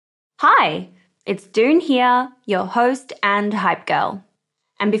Hi, it's Doone here, your host and hype girl.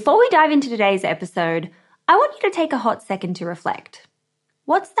 And before we dive into today's episode, I want you to take a hot second to reflect.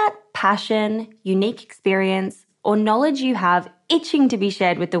 What's that passion, unique experience, or knowledge you have itching to be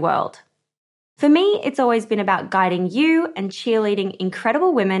shared with the world? For me, it's always been about guiding you and cheerleading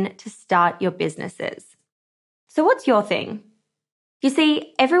incredible women to start your businesses. So what's your thing? You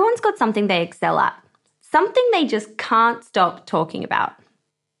see, everyone's got something they excel at, something they just can't stop talking about.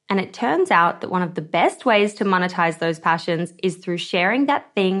 And it turns out that one of the best ways to monetize those passions is through sharing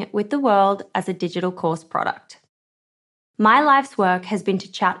that thing with the world as a digital course product. My life's work has been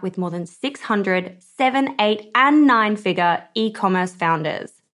to chat with more than 600 7, 8, and 9-figure e-commerce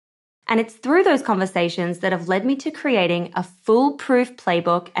founders. And it's through those conversations that have led me to creating a foolproof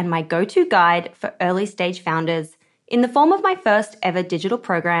playbook and my go-to guide for early-stage founders in the form of my first ever digital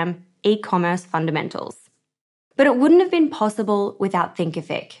program, E-commerce Fundamentals. But it wouldn't have been possible without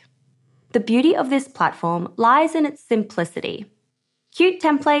Thinkific. The beauty of this platform lies in its simplicity. Cute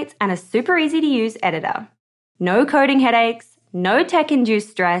templates and a super easy to use editor. No coding headaches, no tech-induced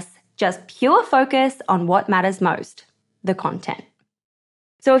stress, just pure focus on what matters most, the content.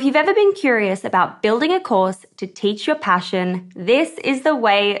 So if you've ever been curious about building a course to teach your passion, this is the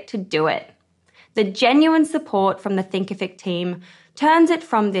way to do it. The genuine support from the Thinkific team turns it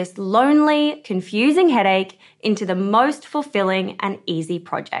from this lonely, confusing headache into the most fulfilling and easy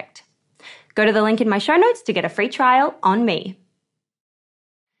project. Go to the link in my show notes to get a free trial on me.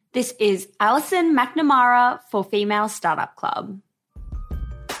 This is Allison McNamara for Female Startup Club.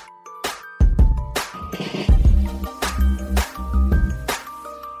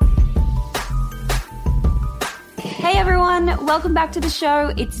 Hey everyone, welcome back to the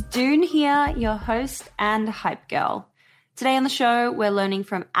show. It's Doone here, your host and hype girl. Today on the show, we're learning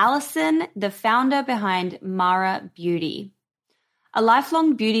from Allison, the founder behind Mara Beauty. A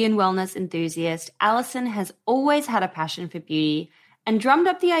lifelong beauty and wellness enthusiast, Allison has always had a passion for beauty and drummed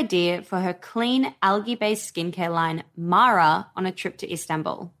up the idea for her clean, algae-based skincare line, Mara, on a trip to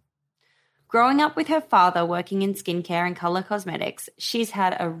Istanbul. Growing up with her father working in skincare and color cosmetics, she's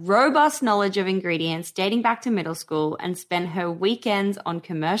had a robust knowledge of ingredients dating back to middle school and spent her weekends on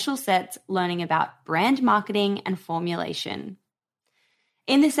commercial sets learning about brand marketing and formulation.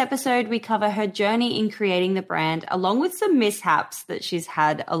 In this episode, we cover her journey in creating the brand, along with some mishaps that she's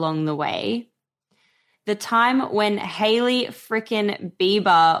had along the way. The time when Hailey frickin'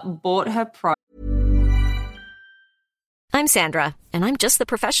 Bieber bought her product. I'm Sandra, and I'm just the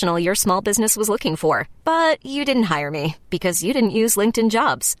professional your small business was looking for. But you didn't hire me because you didn't use LinkedIn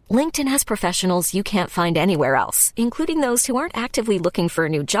Jobs. LinkedIn has professionals you can't find anywhere else, including those who aren't actively looking for a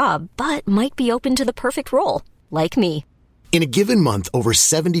new job, but might be open to the perfect role, like me. In a given month, over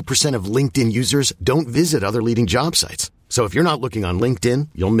 70% of LinkedIn users don't visit other leading job sites. So if you're not looking on LinkedIn,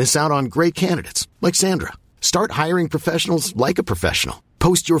 you'll miss out on great candidates like Sandra. Start hiring professionals like a professional.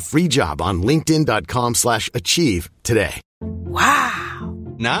 Post your free job on linkedin.com/achieve today. Wow.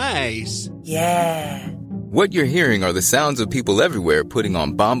 Nice. Yeah. What you're hearing are the sounds of people everywhere putting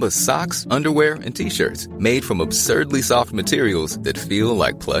on Bombas socks, underwear, and T-shirts made from absurdly soft materials that feel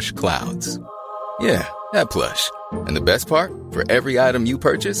like plush clouds. Yeah, that plush. And the best part? For every item you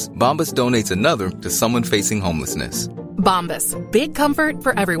purchase, Bombas donates another to someone facing homelessness. Bombas. Big comfort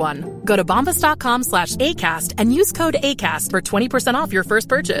for everyone. Go to bombas.com/ACAST and use code ACAST for 20% off your first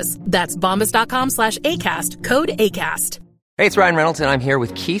purchase. That's bombas.com/ACAST. Code ACAST. Hey, it's Ryan Reynolds, and I'm here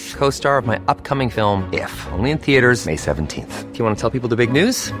with Keith, co-star of my upcoming film, If, only in theaters May 17th. Do you want to tell people the big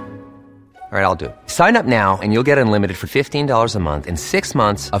news? All right, I'll do it. Sign up now and you'll get unlimited for $15 a month and 6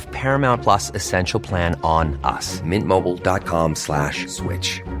 months of Paramount Plus Essential Plan on us.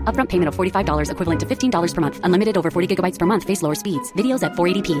 MintMobile.com/switch. Upfront payment of $45 equivalent to $15 per month. Unlimited over 40 gigabytes per month. Face lower speeds. Videos at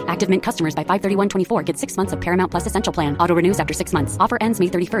 480p. Active Mint customers by 531.24 get 6 months of Paramount Plus Essential Plan. Auto renews after 6 months. Offer ends May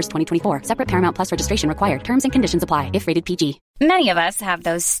 31st, 2024. Separate Paramount Plus registration required. Terms and conditions apply if rated PG. Many of us have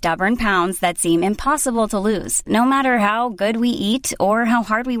those stubborn pounds that seem impossible to lose, no matter how good we eat or how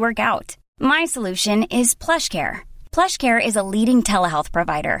hard we work out. My solution is PlushCare. PlushCare is a leading telehealth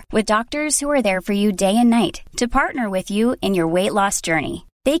provider with doctors who are there for you day and night to partner with you in your weight loss journey.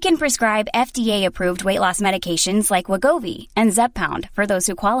 They can prescribe FDA-approved weight loss medications like Wegovy and Zepbound for those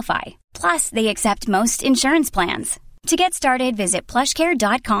who qualify. Plus, they accept most insurance plans. To get started, visit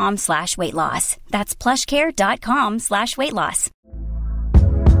plushcare.com/weight loss. That's plushcare.com/weight loss.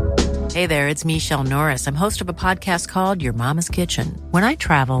 Hey there, it's Michelle Norris. I'm host of a podcast called Your Mama's Kitchen. When I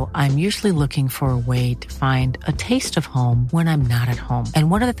travel, I'm usually looking for a way to find a taste of home when I'm not at home.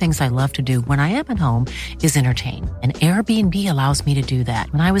 And one of the things I love to do when I am at home is entertain. And Airbnb allows me to do that.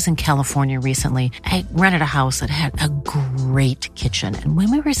 When I was in California recently, I rented a house that had a great kitchen. And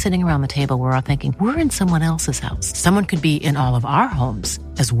when we were sitting around the table, we were all thinking, we're in someone else's house. Someone could be in all of our homes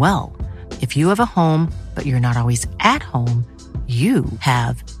as well. If you have a home, but you're not always at home, you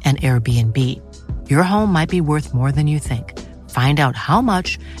have an Airbnb. Your home might be worth more than you think. Find out how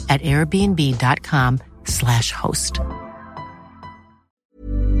much at airbnb.com/host.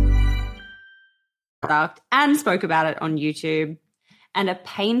 Product and spoke about it on YouTube, and a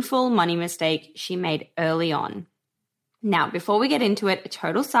painful money mistake she made early on. Now, before we get into it, a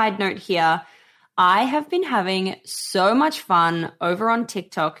total side note here. I have been having so much fun over on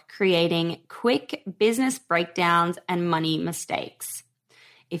TikTok creating quick business breakdowns and money mistakes.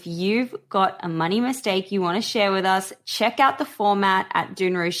 If you've got a money mistake you want to share with us, check out the format at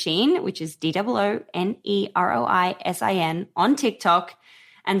Doonroisin, which is DOONEROISIN on TikTok,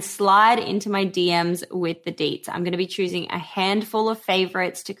 and slide into my DMs with the deets. I'm going to be choosing a handful of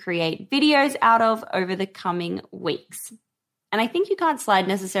favorites to create videos out of over the coming weeks. And I think you can't slide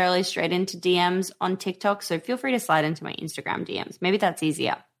necessarily straight into DMs on TikTok, so feel free to slide into my Instagram DMs. Maybe that's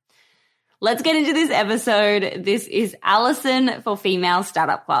easier. Let's get into this episode. This is Allison for Female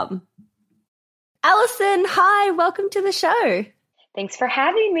Startup Club. Allison, hi, welcome to the show. Thanks for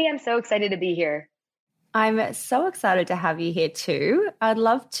having me. I'm so excited to be here. I'm so excited to have you here too. I'd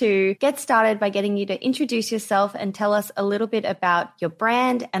love to get started by getting you to introduce yourself and tell us a little bit about your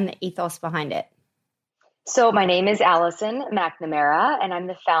brand and the ethos behind it. So my name is Allison McNamara, and I'm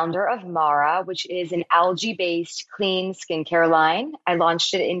the founder of Mara, which is an algae-based clean skincare line. I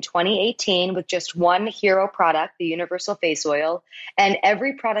launched it in 2018 with just one hero product, the Universal Face Oil, and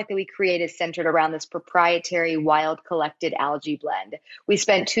every product that we create is centered around this proprietary wild collected algae blend. We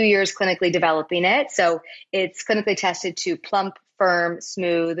spent 2 years clinically developing it, so it's clinically tested to plump, firm,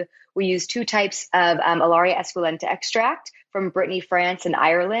 smooth. We use 2 types of Alaria esculenta extract from Brittany, France, and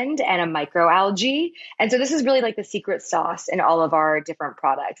Ireland, and a microalgae. And so this is really like the secret sauce in all of our different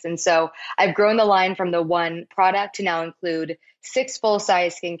products. And so I've grown the line from the one product to now include 6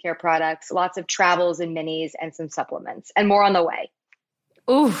 full-size skincare products, lots of travels and minis, and some supplements, and more on the way.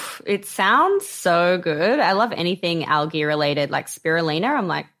 Oof, it sounds so good. I love anything algae related, like spirulina. I'm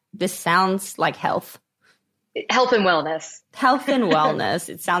like, this sounds like health. Health and wellness. Health and wellness.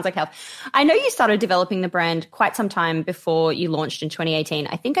 It sounds like health. I know you started developing the brand quite some time before you launched in 2018.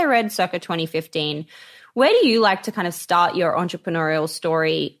 I think I read circa 2015. Where do you like to kind of start your entrepreneurial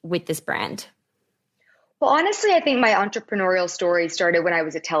story with this brand? Well, honestly, I think my entrepreneurial story started when I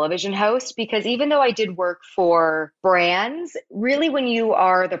was a television host, because even though I did work for brands, really when you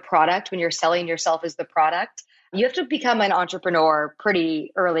are the product, when you're selling yourself as the product, you have to become an entrepreneur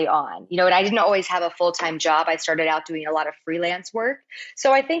pretty early on, and I didn't always have a full-time job. I started out doing a lot of freelance work.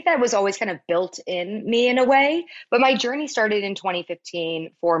 So I think that was always kind of built in me in a way. But my journey started in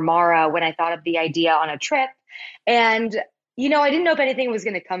 2015 for Mara when I thought of the idea on a trip. And, I didn't know if anything was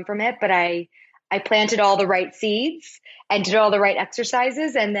going to come from it, but I planted all the right seeds and did all the right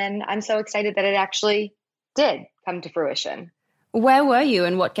exercises. And then I'm so excited that it actually did come to fruition. Where were you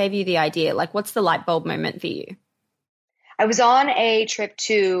and what gave you the idea? Like, what's the light bulb moment for you? I was on a trip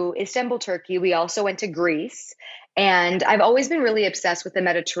to Istanbul, Turkey. We also went to Greece. And I've always been really obsessed with the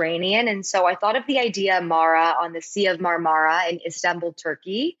Mediterranean. And so I thought of the idea Mara on the Sea of Marmara in Istanbul,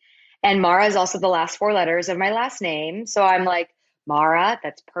 Turkey. And Mara is also the last 4 letters of my last name. So I'm like, Mara,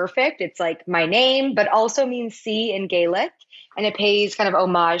 that's perfect. It's like my name, but also means sea in Gaelic. And it pays kind of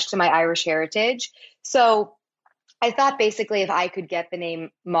homage to my Irish heritage. So I thought basically if I could get the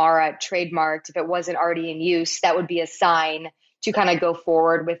name Mara trademarked, if it wasn't already in use, that would be a sign to kind of go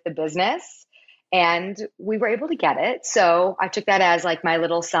forward with the business. And we were able to get it. So I took that as like my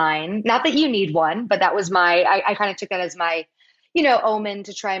little sign. Not that you need one, but that was I kind of took that as my, omen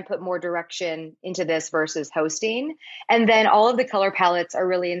to try and put more direction into this versus hosting. And then all of the color palettes are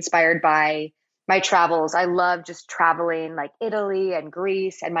really inspired by my travels. I love just traveling, like Italy and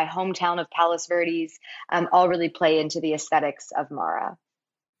Greece and my hometown of Palos Verdes, all really play into the aesthetics of Mara.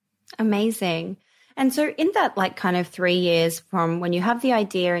 Amazing. And so in that like kind of 3 years from when you have the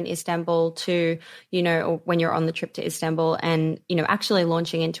idea in Istanbul to, or when you're on the trip to Istanbul and, actually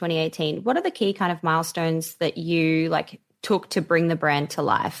launching in 2018, what are the key kind of milestones that you like took to bring the brand to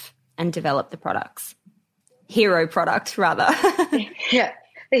life and develop the products? Hero product, rather. Yeah.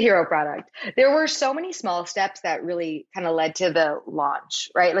 The hero product. There were so many small steps that really kind of led to the launch,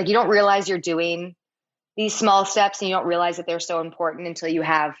 right? Like you don't realize you're doing these small steps and you don't realize that they're so important until you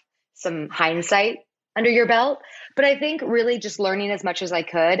have some hindsight under your belt. But I think really just learning as much as I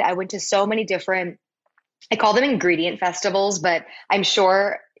could. I went to so many different, I call them ingredient festivals, but I'm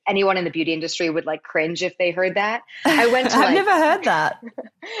sure anyone in the beauty industry would like cringe if they heard that. I went to I've never heard that.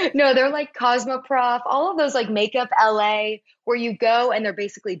 No, they're like Cosmoprof, all of those like Makeup LA, where you go and they're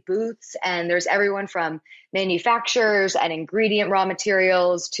basically booths and there's everyone from manufacturers and ingredient raw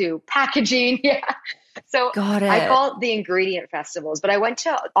materials to packaging. Yeah. So Got it. I call it the ingredient festivals, but I went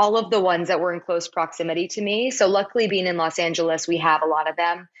to all of the ones that were in close proximity to me. So luckily being in Los Angeles, we have a lot of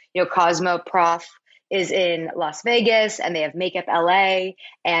them. You know, Cosmoprof is in Las Vegas and they have Makeup LA,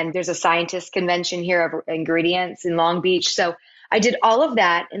 and there's a scientist convention here of ingredients in Long Beach. So I did all of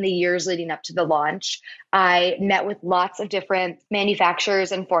that in the years leading up to the launch. I met with lots of different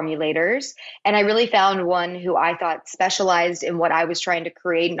manufacturers and formulators, and I really found one who I thought specialized in what I was trying to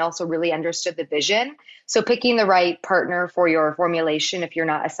create and also really understood the vision. So picking the right partner for your formulation, if you're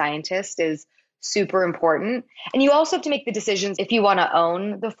not a scientist, is super important. And you also have to make the decisions if you want to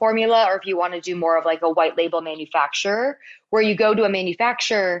own the formula or if you want to do more of like a white label manufacturer, where you go to a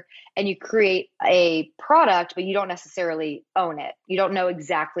manufacturer and you create a product, but you don't necessarily own it. You don't know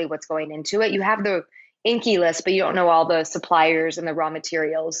exactly what's going into it. You have the Inky list, but you don't know all the suppliers and the raw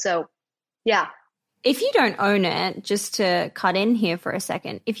materials. So yeah. If you don't own it, just to cut in here for a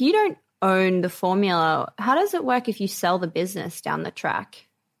second, if you don't own the formula, how does it work if you sell the business down the track?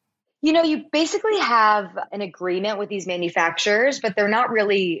 You know, you basically have an agreement with these manufacturers, but they're not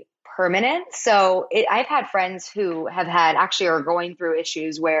really permanent. So I've had friends who have had actually are going through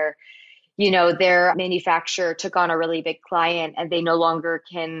issues where, you know, their manufacturer took on a really big client and they no longer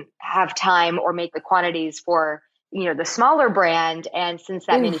can have time or make the quantities for, you know, the smaller brand. And since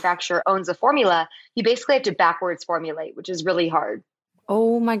that manufacturer owns a formula, you basically have to backwards formulate, which is really hard.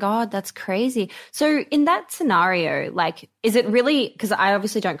 Oh my God, that's crazy. So in that scenario, like, is it really, because I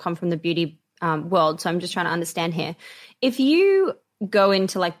obviously don't come from the beauty world, so I'm just trying to understand here. If you go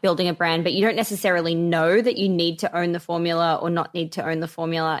into like building a brand, but you don't necessarily know that you need to own the formula or not need to own the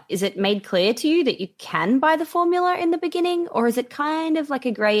formula, is it made clear to you that you can buy the formula in the beginning? Or is it kind of like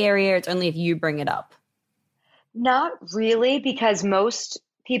a gray area? It's only if you bring it up? Not really, because most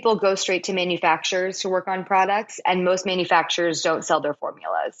people go straight to manufacturers to work on products, and most manufacturers don't sell their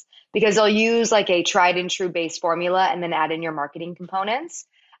formulas because they'll use like a tried and true base formula and then add in your marketing components.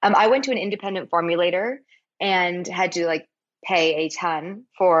 I went to an independent formulator and had to like pay a ton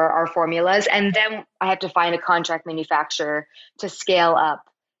for our formulas. And then I have to find a contract manufacturer to scale up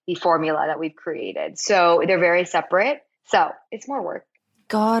the formula that we've created. So they're very separate. So it's more work.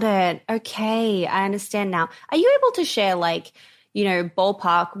 Got it. Okay. I understand now. Are you able to share like, you know,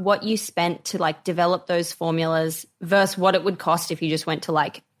 ballpark what you spent to like develop those formulas versus what it would cost if you just went to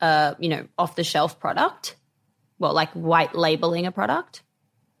like you know, off the shelf product? Well, like white labeling a product?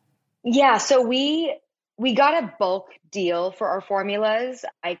 Yeah, so we got a bulk deal for our formulas.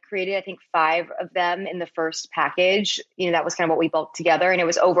 I created, I think, 5 of them in the first package. You know, that was kind of what we bulked together, and it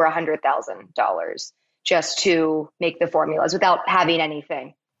was over $100,000 just to make the formulas without having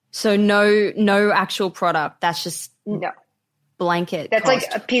anything. So no actual product. That's just no blanket. That's cost.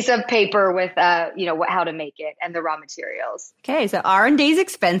 like a piece of paper with you know, how to make it and the raw materials. Okay, so R&D is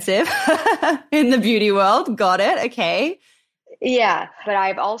expensive in the beauty world. Got it. Okay. Yeah, but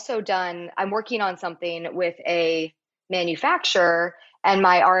I've also I'm working on something with a manufacturer, and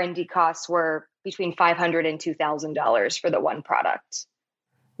my R&D costs were between $500 and $2,000 for the one product.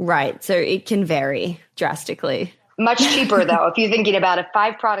 Right, so it can vary drastically. Much cheaper though. If you're thinking about it,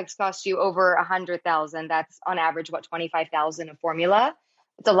 5 products cost you over $100,000. That's on average, what, $25,000 a formula.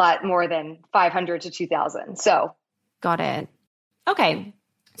 It's a lot more than $500 to $2,000. So, got it. Okay.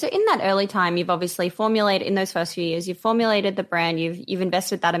 So in that early time, you've obviously formulated, in those first few years, you've formulated the brand, you've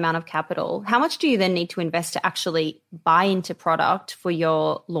invested that amount of capital. How much do you then need to invest to actually buy into product for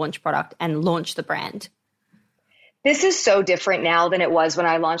your launch product and launch the brand? This is so different now than it was when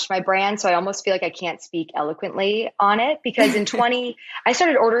I launched my brand. So I almost feel like I can't speak eloquently on it because I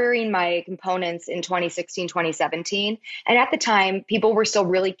started ordering my components in 2016, 2017. And at the time, people were still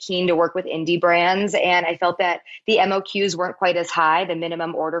really keen to work with indie brands. And I felt that the MOQs weren't quite as high, the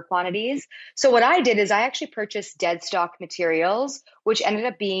minimum order quantities. So what I did is I actually purchased deadstock materials, which ended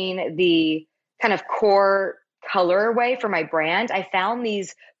up being the kind of core colorway for my brand. I found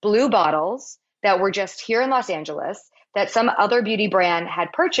these blue bottles that were just here in Los Angeles that some other beauty brand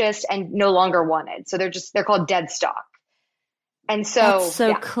had purchased and no longer wanted. So they're called deadstock. And so that's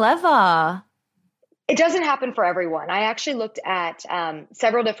so clever. It doesn't happen for everyone. I actually looked at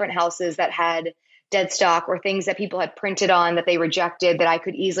several different houses that had deadstock or things that people had printed on that they rejected that I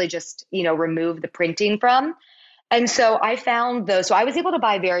could easily just, you know, remove the printing from. And so I found those. So I was able to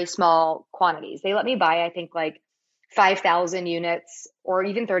buy very small quantities. They let me buy, I think, like 5,000 units or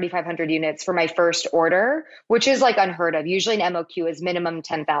even 3,500 units for my first order, which is like unheard of. Usually an MOQ is minimum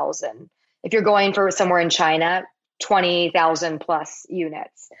 10,000. If you're going for somewhere in China, 20,000 plus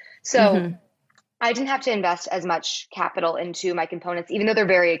units. So I didn't have to invest as much capital into my components, even though they're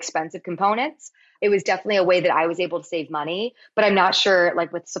very expensive components. It was definitely a way that I was able to save money, but I'm not sure,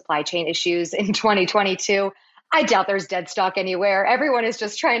 like with supply chain issues in 2022, I doubt there's dead stock anywhere. Everyone is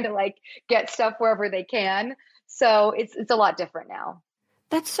just trying to like get stuff wherever they can. So it's a lot different now.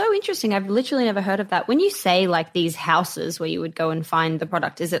 That's so interesting. I've literally never heard of that. When you say like these houses where you would go and find the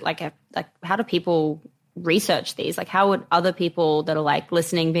product, is it like how do people research these? Like how would other people that are like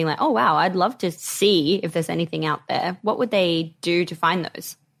listening being like, oh, wow, I'd love to see if there's anything out there. What would they do to find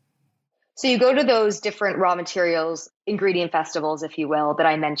those? So you go to those different raw materials, ingredient festivals, if you will, that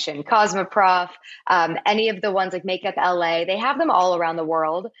I mentioned, Cosmoprof, any of the ones like Makeup LA, they have them all around the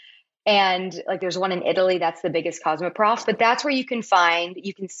world. And like there's one in Italy, that's the biggest Cosmoprof, but that's where you can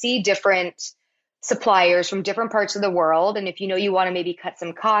see different suppliers from different parts of the world. And if you know you want to maybe cut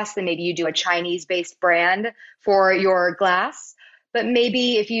some costs, then maybe you do a Chinese-based brand for your glass. But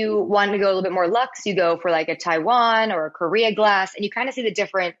maybe if you want to go a little bit more luxe, you go for like a Taiwan or a Korea glass, and you kind of see the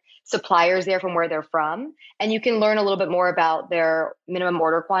different suppliers there from where they're from. And you can learn a little bit more about their minimum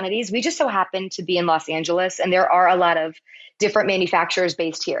order quantities. We just so happen to be in Los Angeles, and there are a lot of different manufacturers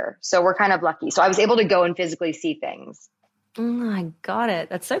based here. So we're kind of lucky. So I was able to go and physically see things. Oh, I got it.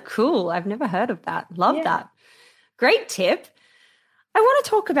 That's so cool. I've never heard of that. Love that. Great tip. I want to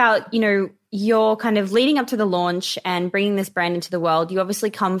talk about, your kind of leading up to the launch and bringing this brand into the world. You obviously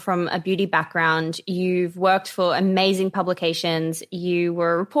come from a beauty background. You've worked for amazing publications. You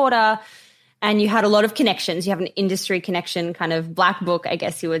were a reporter and you had a lot of connections. You have an industry connection, kind of black book, I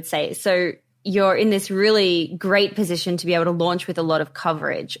guess you would say. So you're in this really great position to be able to launch with a lot of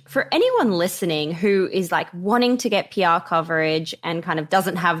coverage. For anyone listening who is like wanting to get PR coverage and kind of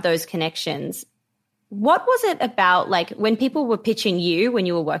doesn't have those connections, what was it about, like when people were pitching you when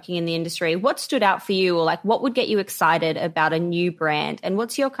you were working in the industry, what stood out for you, or like what would get you excited about a new brand? And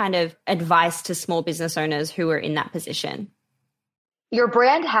what's your kind of advice to small business owners who are in that position? Your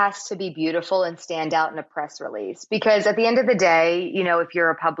brand has to be beautiful and stand out in a press release, because at the end of the day, if you're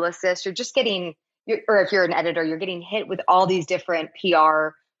a publicist, or if you're an editor, you're getting hit with all these different PR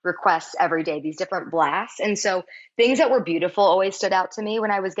requests every day, these different blasts. And so things that were beautiful always stood out to me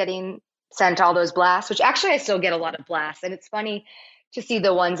when I was getting sent all those blasts, which actually I still get a lot of blasts. And it's funny to see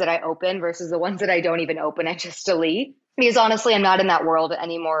the ones that I open versus the ones that I don't even open. I just delete, because honestly, I'm not in that world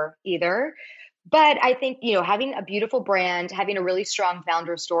anymore either. But I think, having a beautiful brand, having a really strong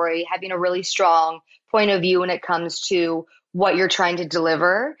founder story, having a really strong point of view when it comes to what you're trying to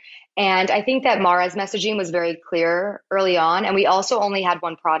deliver. And I think that Mara's messaging was very clear early on. And we also only had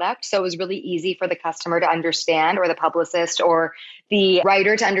one product. So it was really easy for the customer to understand, or the publicist or the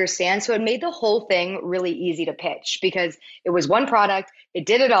writer to understand. So it made the whole thing really easy to pitch, because it was one product. It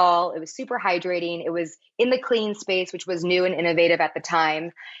did it all. It was super hydrating. It was in the clean space, which was new and innovative at the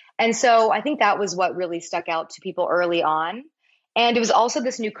time. And so I think that was what really stuck out to people early on. And it was also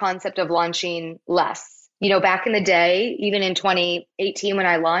this new concept of launching less. Back in the day, even in 2018 when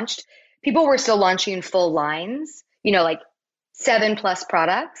I launched, people were still launching full lines, like 7+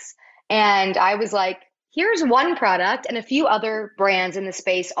 products. And I was like, here's one product. And a few other brands in the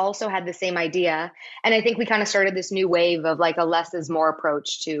space also had the same idea. And I think we kind of started this new wave of like a less is more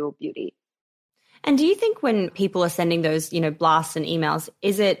approach to beauty. And do you think when people are sending those, blasts and emails,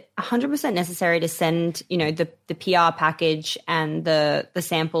 is it 100% necessary to send, the PR package and the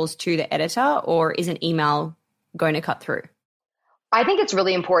samples to the editor, or is an email going to cut through? I think it's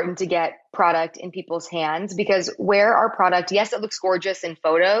really important to get product in people's hands, because where our product, yes, it looks gorgeous in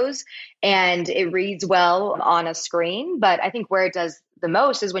photos and it reads well on a screen, but I think where it does the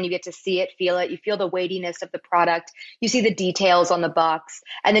most is when you get to see it, feel it, you feel the weightiness of the product, you see the details on the box,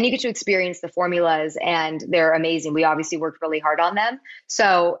 and then you get to experience the formulas, and they're amazing. We obviously worked really hard on them.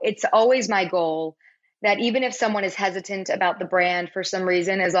 So it's always my goal that even if someone is hesitant about the brand for some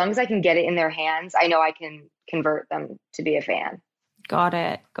reason, as long as I can get it in their hands, I know I can convert them to be a fan. Got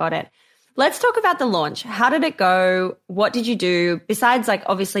it. Let's talk about the launch. How did it go? What did you do? Besides, like,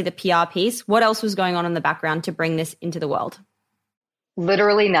 obviously the PR piece, what else was going on in the background to bring this into the world?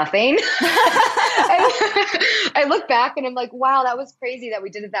 Literally nothing. I look back and I'm like, wow, that was crazy that we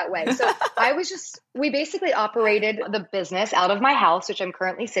did it that way. So we basically operated the business out of my house, which I'm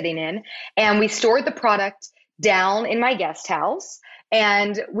currently sitting in, and we stored the product down in my guest house.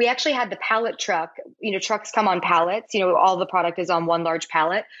 And we actually had the pallet truck, trucks come on pallets, all the product is on one large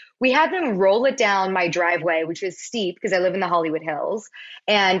pallet. We had them roll it down my driveway, which is steep because I live in the Hollywood Hills.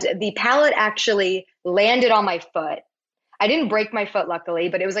 And the pallet actually landed on my foot. I didn't break my foot, luckily,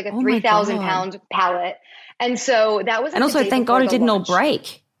 but it was like a 3,000 pound pallet. And so that was, and also thank God it didn't all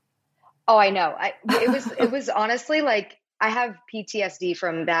break. Oh, I know. It was honestly like, I have PTSD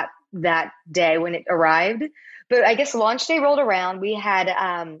from that day when it arrived. But I guess launch day rolled around.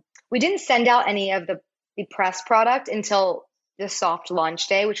 We didn't send out any of the press product until the soft launch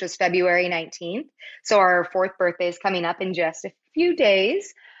day, which was February 19th. So our 4th birthday is coming up in just a few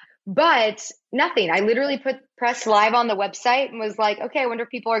days, but nothing. I literally put press live on the website and was like, okay, I wonder if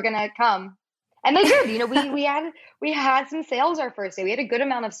people are going to come. And they did. We had some sales our first day. We had a good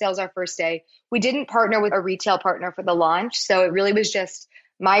amount of sales our first day. We didn't partner with a retail partner for the launch. So it really was just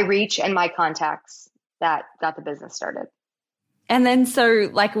my reach and my contacts that got the business started. And then so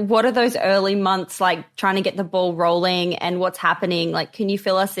like, what are those early months like trying to get the ball rolling and what's happening? Like, can you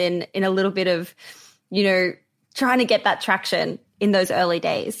fill us in a little bit of, trying to get that traction in those early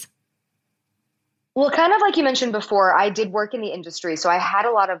days? Well, kind of like you mentioned before, I did work in the industry. So I had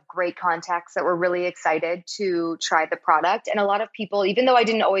a lot of great contacts that were really excited to try the product. And a lot of people, even though I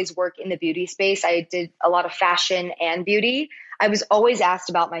didn't always work in the beauty space, I did a lot of fashion and beauty. I was always asked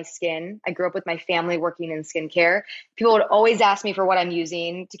about my skin. I grew up with my family working in skincare. People would always ask me for what I'm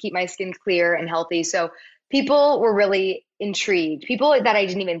using to keep my skin clear and healthy. So people were really intrigued. People that I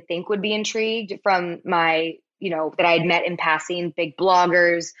didn't even think would be intrigued from my that I had met in passing, big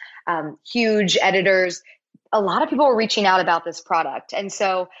bloggers, huge editors. A lot of people were reaching out about this product. And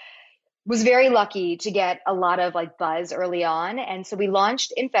so was very lucky to get a lot of like buzz early on. And so we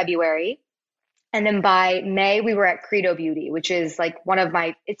launched in February. And then by May, we were at Credo Beauty, which is like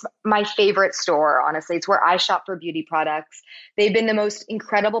it's my favorite store, honestly. It's where I shop for beauty products. They've been the most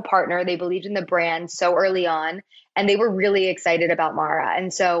incredible partner. They believed in the brand so early on, and they were really excited about Mara.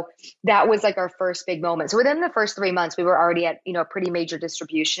 And so that was like our first big moment. So within the first 3 months, we were already at, pretty major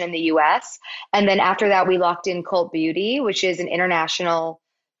distribution in the US. And then after that, we locked in Cult Beauty, which is an international,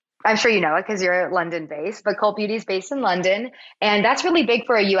 I'm sure you know it because you're London based, but Cult Beauty is based in London. And that's really big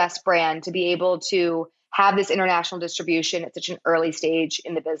for a US brand to be able to have this international distribution at such an early stage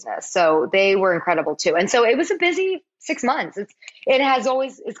in the business. So they were incredible too. And so it was a busy 6 months.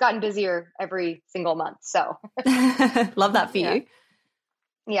 It's gotten busier every single month. So love that for you.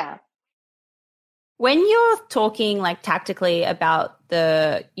 Yeah. When you're talking like tactically about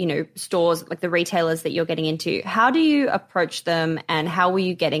the, stores, like the retailers that you're getting into, how do you approach them and how were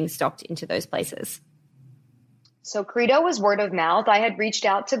you getting stocked into those places? So Credo was word of mouth. I had reached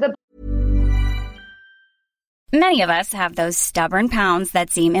out to the... Many of us have those stubborn pounds that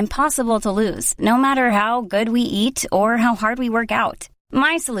seem impossible to lose, no matter how good we eat or how hard we work out.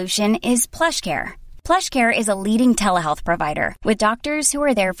 My solution is PlushCare. PlushCare is a leading telehealth provider with doctors who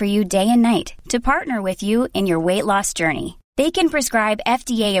are there for you day and night to partner with you in your weight loss journey. They can prescribe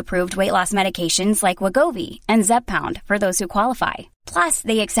FDA-approved weight loss medications like Wegovy and Zepbound for those who qualify. Plus,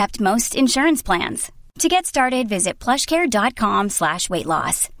 they accept most insurance plans. To get started, visit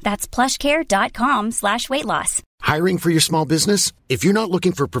plushcare.com/weightloss. That's plushcare.com/weightloss. Hiring for your small business? If you're not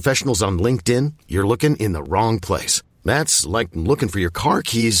looking for professionals on LinkedIn, you're looking in the wrong place. That's like looking for your car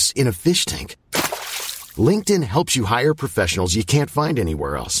keys in a fish tank. LinkedIn helps you hire professionals you can't find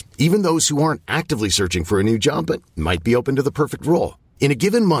anywhere else, even those who aren't actively searching for a new job but might be open to the perfect role. In a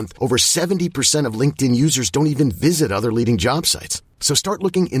given month, over 70% of LinkedIn users don't even visit other leading job sites. So start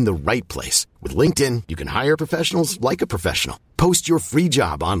looking in the right place. With LinkedIn, you can hire professionals like a professional. Post your free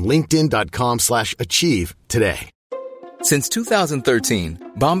job on linkedin.com/achieve today. Since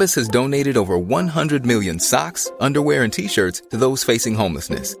 2013, Bombas has donated over 100 million socks, underwear, and T-shirts to those facing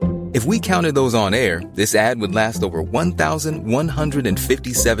homelessness. If we counted those on air, this ad would last over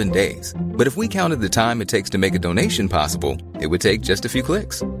 1,157 days. But if we counted the time it takes to make a donation possible, it would take just a few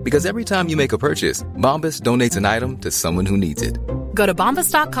clicks. Because every time you make a purchase, Bombas donates an item to someone who needs it. Go to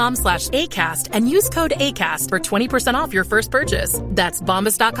bombas.com/ACAST and use code ACAST for 20% off your first purchase. That's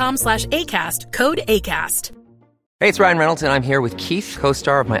bombas.com/ACAST, code ACAST. Hey, it's Ryan Reynolds, and I'm here with Keith,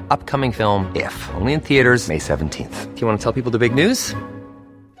 co-star of my upcoming film, If, only in theaters May 17th. Do you want to tell people the big news?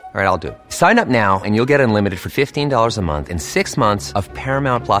 All right, I'll do it. Sign up now and you'll get unlimited for $15 a month and 6 months of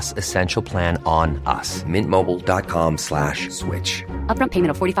Paramount Plus Essential Plan on us. MintMobile.com/switch. Upfront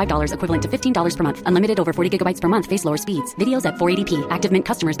payment of $45 equivalent to $15 per month. Unlimited over 40 gigabytes per month. Face lower speeds. Videos at 480p. Active Mint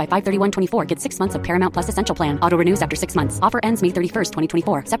customers by 531.24 get 6 months of Paramount Plus Essential Plan. Auto renews after 6 months. Offer ends May 31st,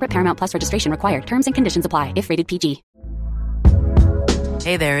 2024. Separate Paramount Plus registration required. Terms and conditions apply if rated PG.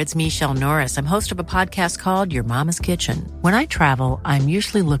 Hey there, it's Michelle Norris. I'm host of a podcast called Your Mama's Kitchen. When I travel, I'm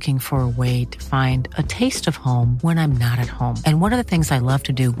usually looking for a way to find a taste of home when I'm not at home. And one of the things I love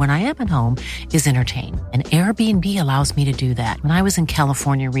to do when I am at home is entertain. And Airbnb allows me to do that. When I was in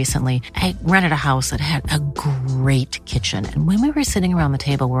California recently, I rented a house that had a great kitchen. And when we were sitting around the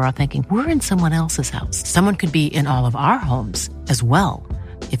table, we were all thinking, we're in someone else's house. Someone could be in all of our homes as well.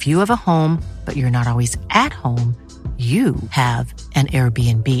 If you have a home, but you're not always at home, you have an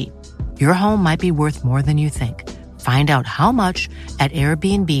Airbnb. Your home might be worth more than you think. Find out how much at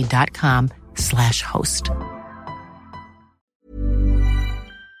airbnb.com/host.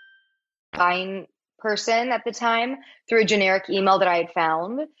 Buying person at the time through a generic email that I had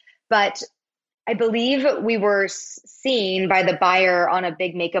found. But I believe we were seen by the buyer on a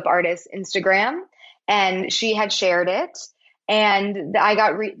big makeup artist Instagram, and she had shared it. And I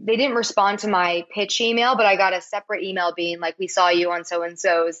got, they didn't respond to my pitch email, but I got a separate email being like, we saw you on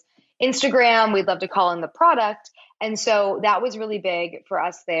so-and-so's Instagram. We'd love to call in the product. And so that was really big for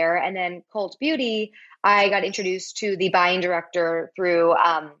us there. And then Cult Beauty, I got introduced to the buying director through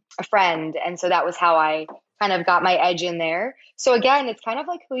a friend. And so that was how I kind of got my edge in there. So again, it's kind of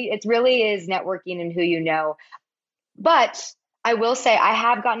like it really is networking and who you know. But I will say I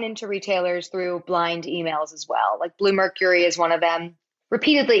have gotten into retailers through blind emails as well. Like Blue Mercury is one of them.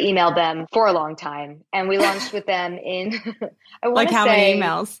 Repeatedly emailed them for a long time. And we launched with them in, like how many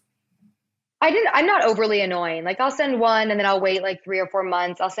emails? I'm not overly annoying. Like I'll send one and then I'll wait like 3 or 4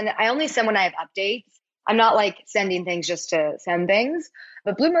 months. I only send when I have updates. I'm not like sending things just to send things.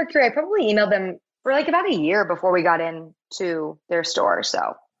 But Blue Mercury, I probably emailed them for like about a year before we got into their store.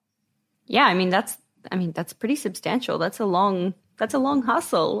 So yeah, I mean, that's pretty substantial. That's a long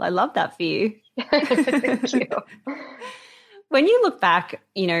hustle. I love that for you. Thank you. When you look back,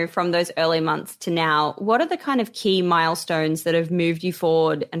 from those early months to now, what are the kind of key milestones that have moved you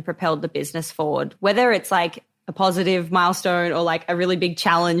forward and propelled the business forward? Whether it's like a positive milestone or like a really big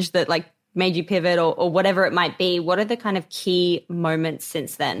challenge that like made you pivot or whatever it might be, what are the kind of key moments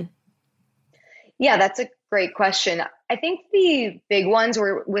since then? Yeah, that's a great question. I think the big ones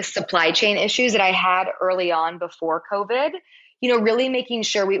were with supply chain issues that I had early on before COVID, really making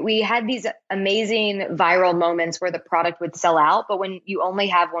sure we had these amazing viral moments where the product would sell out. But when you only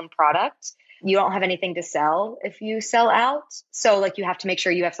have one product, you don't have anything to sell if you sell out. So like you have to make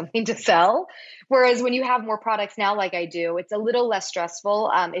sure you have something to sell. Whereas when you have more products now, like I do, it's a little less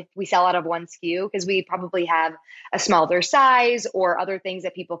stressful if we sell out of one SKU because we probably have a smaller size or other things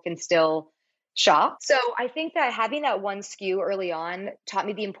that people can still shop. So I think that having that one SKU early on taught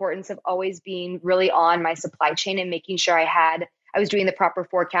me the importance of always being really on my supply chain and making sure I was doing the proper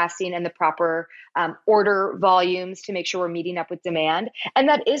forecasting and the proper order volumes to make sure we're meeting up with demand. And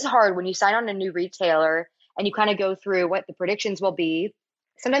that is hard when you sign on a new retailer and you kind of go through what the predictions will be.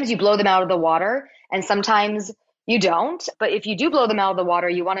 Sometimes you blow them out of the water and sometimes you don't. But if you do blow them out of the water,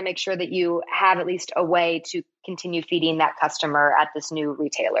 you want to make sure that you have at least a way to continue feeding that customer at this new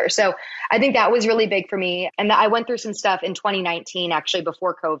retailer. So I think that was really big for me. And I went through some stuff in 2019, actually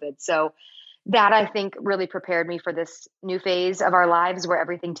before COVID. So that I think really prepared me for this new phase of our lives where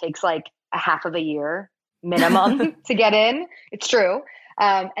everything takes like a half of a year minimum to get in. It's true.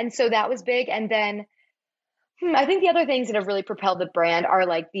 And so that was big. And then I think the other things that have really propelled the brand are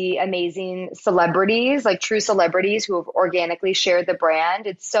like the amazing celebrities, like true celebrities who have organically shared the brand.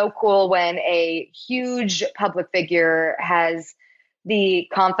 It's so cool when a huge public figure has the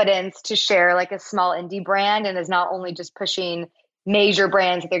confidence to share like a small indie brand and is not only just pushing major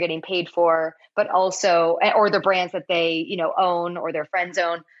brands that they're getting paid for, but also, or the brands that they, own or their friends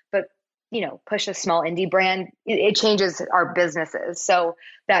own, but, push a small indie brand. It changes our businesses. So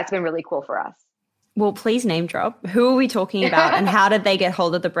that's been really cool for us. Well, please name drop. Who are we talking about and how did they get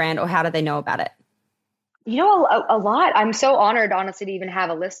hold of the brand or how did they know about it? A lot. I'm so honored, honestly, to even have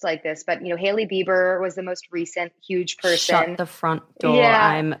a list like this. But, Hailey Bieber was the most recent huge person. Shut the front door. Yeah.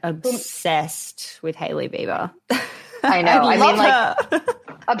 I'm obsessed with Hailey Bieber. I know. Her.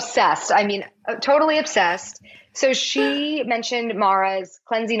 Obsessed. Totally obsessed. So she mentioned Mara's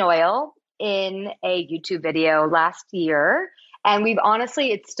cleansing oil in a YouTube video last year. And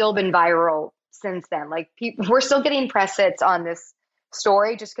it's still been viral since then. Like we're still getting press hits on this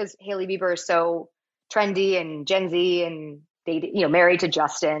story just because Hailey Bieber is so trendy and Gen Z and married to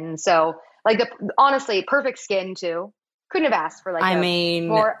Justin. So honestly, perfect skin too. Couldn't have asked for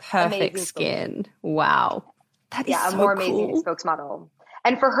more perfect skin. Wow. That is a more amazing spokesmodel.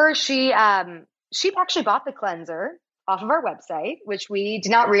 And for her, she actually bought the cleanser off of our website, which we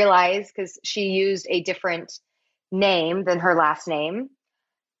did not realize because she used a different name than her last name.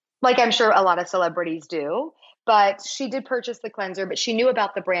 Like I'm sure a lot of celebrities do. but she did purchase the cleanser, but she knew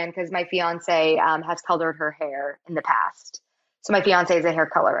about the brand because my fiance has colored her hair in the past. So my fiance is a hair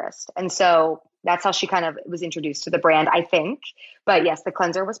colorist. And so that's how she kind of was introduced to the brand, I think. But yes, the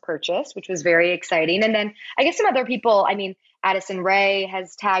cleanser was purchased, which was very exciting. And then I guess some other people, I mean, Addison Rae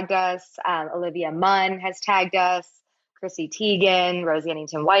has tagged us. Olivia Munn has tagged us. Chrissy Teigen, Rosie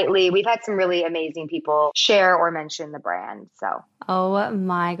Huntington-Whiteley. We've had some really amazing people share or mention the brand. So, oh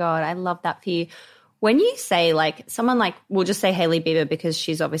my God, I love that for you. When you say like someone like, we'll just say Hailey Bieber because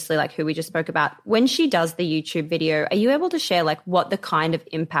she's obviously like who we just spoke about. When she does the YouTube video, are you able to share like what the kind of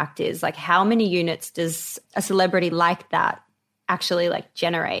impact is? Like how many units does a celebrity like that actually like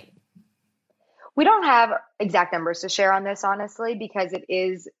generate? We don't have exact numbers to share on this, honestly, because it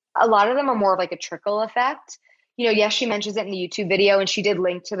is, a lot of them are more of like a trickle effect. You know, yes, she mentions it in the YouTube video and she did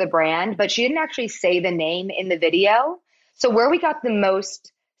link to the brand, but she didn't actually say the name in the video. So where we got the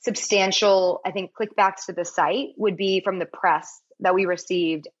most substantial, I think, clickbacks to the site would be from the press that we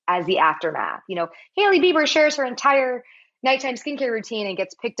received as the aftermath. You know, Hailey Bieber shares her entire nighttime skincare routine and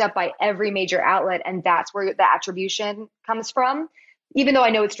gets picked up by every major outlet. And that's where the attribution comes from, even though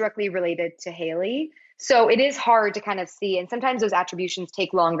I know it's directly related to Hailey. So it is hard to kind of see. And sometimes those attributions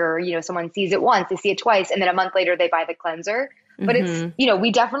take longer. You know, someone sees it once, they see it twice, and then a month later they buy the cleanser. But it's, you know,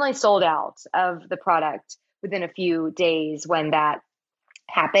 we definitely sold out of the product within a few days when that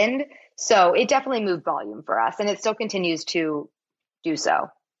happened. So it definitely moved volume for us, and it still continues to do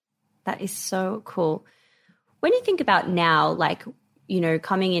so. That is so cool. When you think about now, like, you know,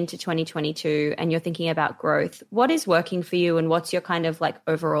 coming into 2022 and you're thinking about growth, what is working for you and what's your kind of like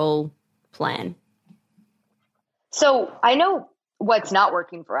overall plan? So I know what's not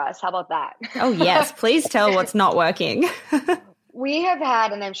working for us. How about that? Oh, yes. Please tell what's not working. We have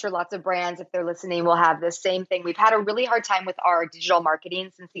had, and I'm sure lots of brands, if they're listening, will have the same thing. We've had a really hard time with our digital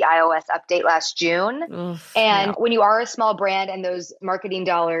marketing since the iOS update last June. When you are a small brand and those marketing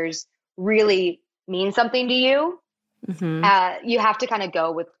dollars really mean something to you, you have to kind of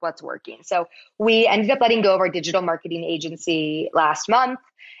go with what's working. So we ended up letting go of our digital marketing agency last month.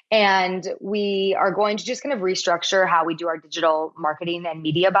 And we are going to just kind of restructure how we do our digital marketing and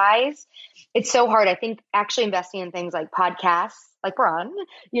media buys. It's so hard. I think actually investing in things like podcasts, like we're on,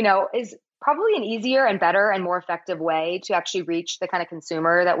 you know, is probably an easier and better and more effective way to actually reach the kind of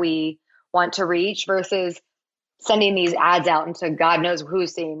consumer that we want to reach versus sending these ads out into God knows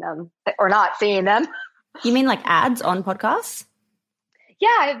who's seeing them or not seeing them. You mean like ads on podcasts? Yeah,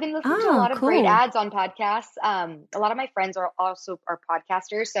 I've been listening to a lot of great ads on podcasts. A lot of my friends are also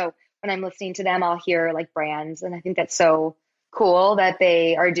podcasters. So when I'm listening to them, I'll hear like brands. And I think that's so cool that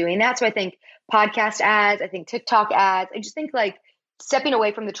they are doing that. So I think podcast ads, I think TikTok ads, I just think like stepping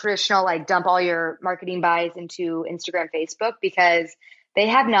away from the traditional, like dump all your marketing buys into Instagram, Facebook, because they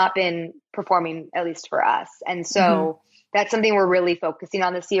have not been performing, at least for us. And so that's something we're really focusing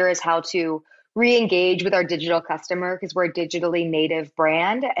on this year, is how to re-engage with our digital customer, because we're a digitally native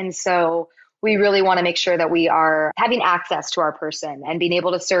brand. And so we really want to make sure that we are having access to our person and being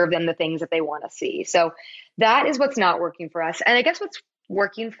able to serve them the things that they want to see. So that is what's not working for us. And I guess what's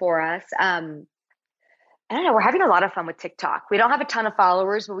working for us, I don't know, we're having a lot of fun with TikTok. We don't have a ton of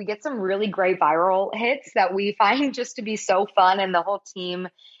followers, but we get some really great viral hits that we find just to be so fun, and the whole team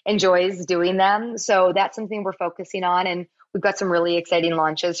enjoys doing them. So that's something we're focusing on. And we've got some really exciting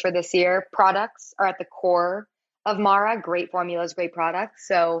launches for this year. Products are at the core of Mara. Great formulas, great products.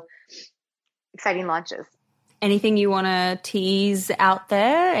 So exciting launches. Anything you want to tease out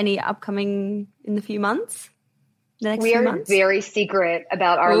there? Any upcoming in the few months? The next we few are months? Very secret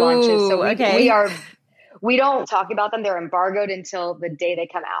about our launches. So we don't talk about them. They're embargoed until the day they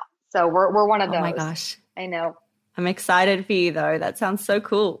come out. So we're one of those. Oh my gosh. I know. I'm excited for you though. That sounds so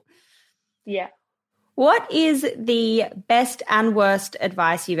cool. Yeah. What is the best and worst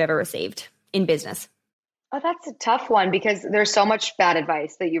advice you've ever received in business? Oh, that's a tough one because there's so much bad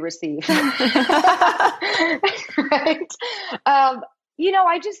advice that you receive. Right? You know,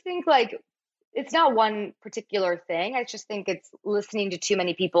 I just think like it's not one particular thing. I just think it's listening to too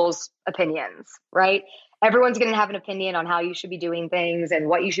many people's opinions, right? Everyone's going to have an opinion on how you should be doing things and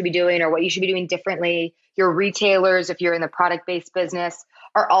what you should be doing or what you should be doing differently. Your retailers, if you're in the product-based business,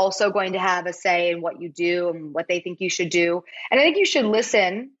 are also going to have a say in what you do and what they think you should do. And I think you should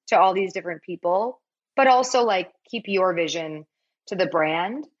listen to all these different people, but also like keep your vision to the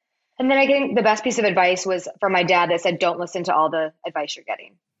brand. And then I think the best piece of advice was from my dad that said, don't listen to all the advice you're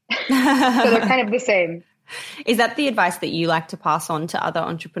getting. So they're kind of the same. Is that the advice that you like to pass on to other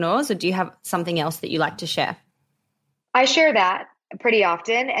entrepreneurs, or do you have something else that you like to share? I share that pretty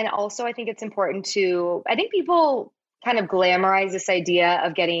often. And also I think it's important to, I think people kind of glamorize this idea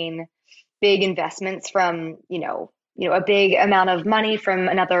of getting big investments from, a big amount of money from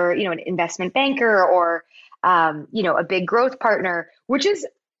another, an investment banker or, a big growth partner, which is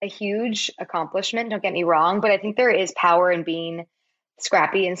a huge accomplishment. Don't get me wrong, but I think there is power in being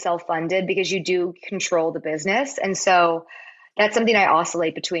scrappy and self-funded because you do control the business. And so that's something I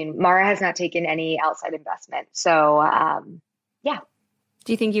oscillate between. Mara has not taken any outside investment. So, yeah.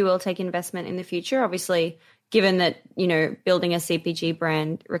 Do you think you will take investment in the future? Obviously, given that, building a CPG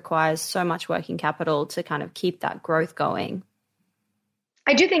brand requires so much working capital to kind of keep that growth going.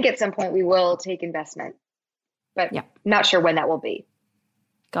 I do think at some point we will take investment, but not sure when that will be.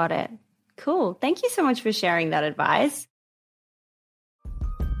 Got it. Cool. Thank you so much for sharing that advice.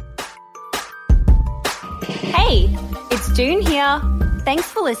 Hey, it's June here. Thanks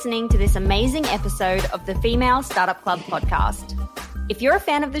for listening to this amazing episode of the Female Startup Club podcast. If you're a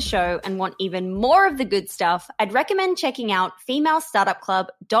fan of the show and want even more of the good stuff, I'd recommend checking out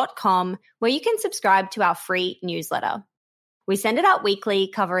femalestartupclub.com, where you can subscribe to our free newsletter. We send it out weekly,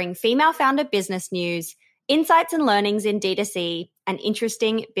 covering female founder business news, insights and learnings in D2C, and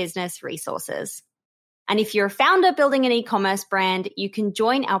interesting business resources. And if you're a founder building an e-commerce brand, you can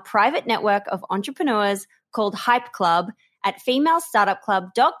join our private network of entrepreneurs called Hype Club at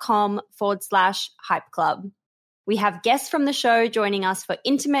femalestartupclub.com/Hype Club. We have guests from the show joining us for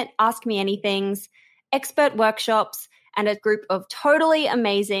intimate Ask Me Anythings, expert workshops, and a group of totally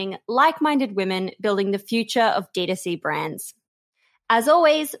amazing, like-minded women building the future of D2C brands. As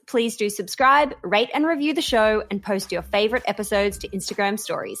always, please do subscribe, rate and review the show, and post your favorite episodes to Instagram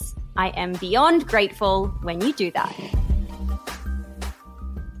stories. I am beyond grateful when you do that.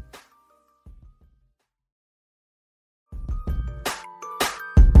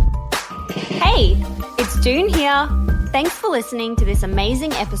 Hey, it's June here. Thanks for listening to this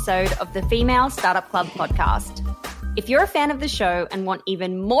amazing episode of the Female Startup Club podcast. If you're a fan of the show and want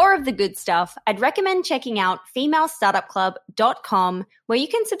even more of the good stuff, I'd recommend checking out femalestartupclub.com, where you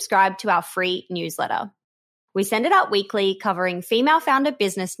can subscribe to our free newsletter. We send it out weekly, covering female founder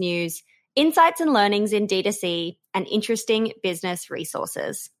business news, insights and learnings in D2C, and interesting business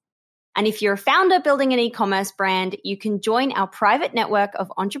resources. And if you're a founder building an e-commerce brand, you can join our private network of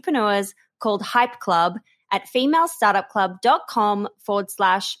entrepreneurs called Hype Club at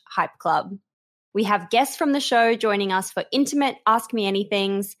femalestartupclub.com/Hype Club. We have guests from the show joining us for intimate Ask Me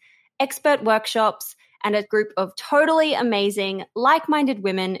Anythings, expert workshops, and a group of totally amazing, like-minded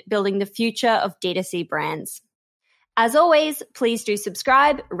women building the future of D2C brands. As always, please do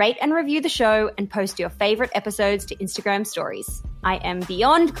subscribe, rate and review the show, and post your favorite episodes to Instagram stories. I am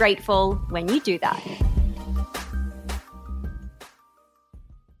beyond grateful when you do that.